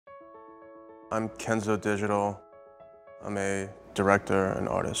I'm Kenzo Digital. I'm a director and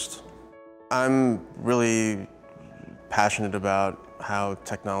artist. I'm really passionate about how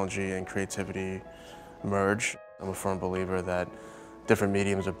technology and creativity merge. I'm a firm believer that different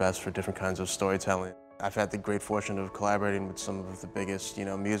mediums are best for different kinds of storytelling. I've had the great fortune of collaborating with some of the biggest,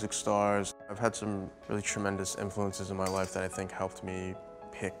 music stars. I've had some really tremendous influences in my life that I think helped me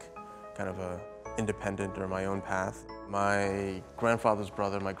pick kind of a independent or my own path. My grandfather's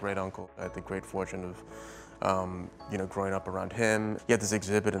brother, my great uncle, I had the great fortune of growing up around him. He had this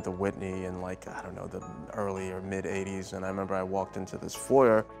exhibit at the Whitney in the early or mid 80s, and I remember I walked into this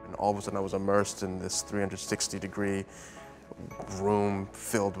foyer and all of a sudden I was immersed in this 360-degree room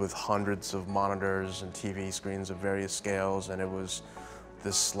filled with hundreds of monitors and TV screens of various scales, and it was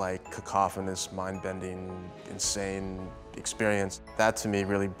this cacophonous, mind-bending, insane experience. That to me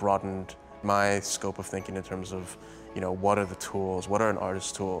really broadened my scope of thinking in terms of, what are the tools, what are an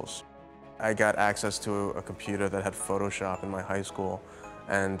artist's tools? I got access to a computer that had Photoshop in my high school,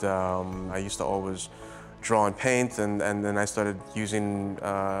 and I used to always draw and paint, and then I started using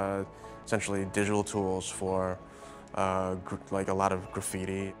essentially digital tools for a lot of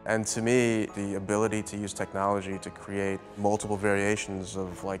graffiti. And to me, the ability to use technology to create multiple variations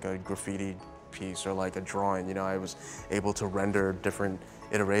of a graffiti piece or a drawing, I was able to render different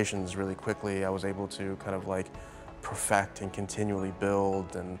iterations really quickly. I was able to kind of perfect and continually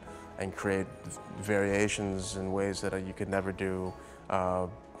build and create variations in ways that you could never do,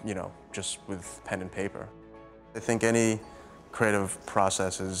 just with pen and paper. I think any creative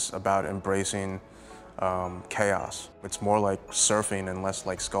process is about embracing chaos. It's more like surfing and less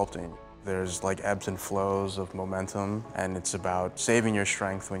like sculpting. There's ebbs and flows of momentum, and it's about saving your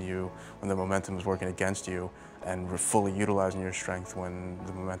strength when the momentum is working against you, and fully utilizing your strength when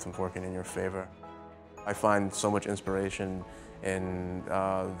the momentum's working in your favor. I find so much inspiration in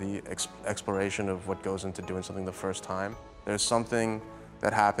the exploration of what goes into doing something the first time. There's something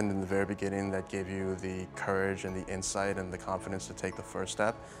that happened in the very beginning that gave you the courage and the insight and the confidence to take the first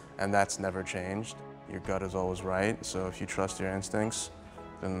step, and that's never changed. Your gut is always right, so if you trust your instincts,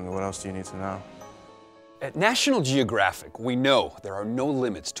 then what else do you need to know? At National Geographic, we know there are no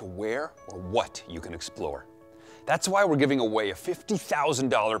limits to where or what you can explore. That's why we're giving away a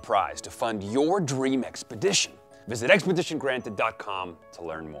 $50,000 prize to fund your dream expedition. Visit expeditiongranted.com to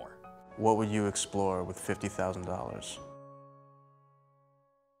learn more. What would you explore with $50,000?